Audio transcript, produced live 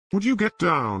Would you get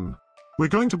down? We're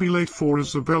going to be late for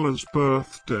Izabela's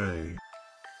birthday.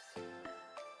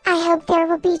 I hope there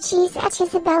will be cheese at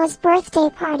Izabela's birthday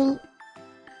party.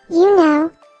 You know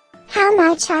how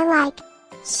much I like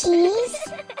cheese.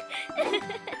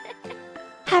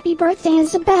 Happy birthday,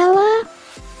 Izabela!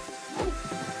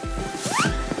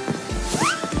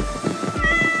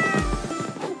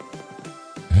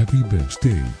 Happy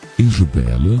birthday,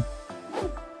 Izabela.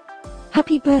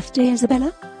 Happy birthday,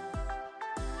 Izabela.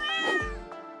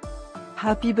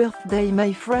 Happy birthday,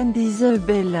 my friend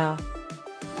Izabela.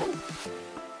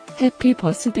 Happy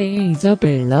birthday,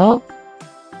 Izabela.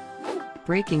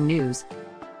 Breaking news.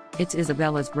 It's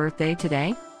Izabela's birthday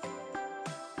today.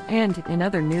 And in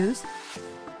other news,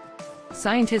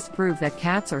 scientists prove that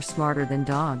cats are smarter than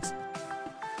dogs.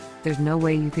 There's no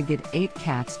way you could get 8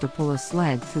 cats to pull a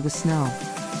sled through the snow.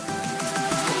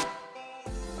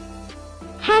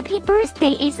 Happy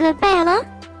birthday, Izabela.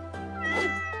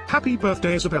 Happy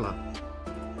birthday, Izabela.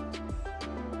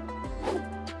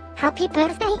 Happy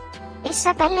birthday,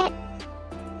 Izabela.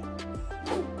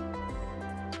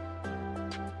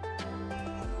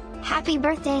 Happy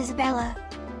birthday, Izabela.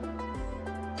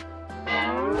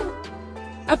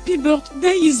 Happy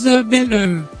birthday,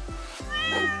 Izabela.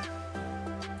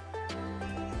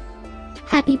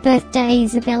 Happy birthday,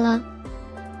 Izabela.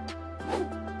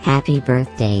 Happy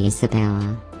birthday,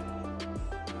 Izabela.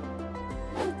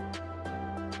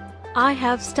 I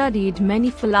have studied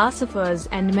many philosophers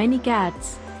and many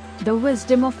cats. The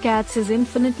wisdom of cats is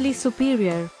infinitely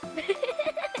superior.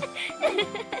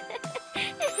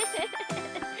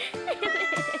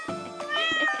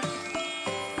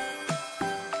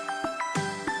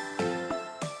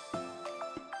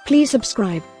 Please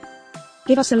subscribe,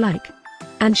 give us a like,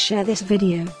 and share this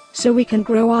video, so we can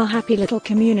grow our happy little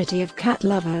community of cat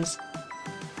lovers.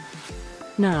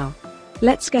 Now,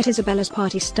 let's get Izabela's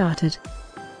party started.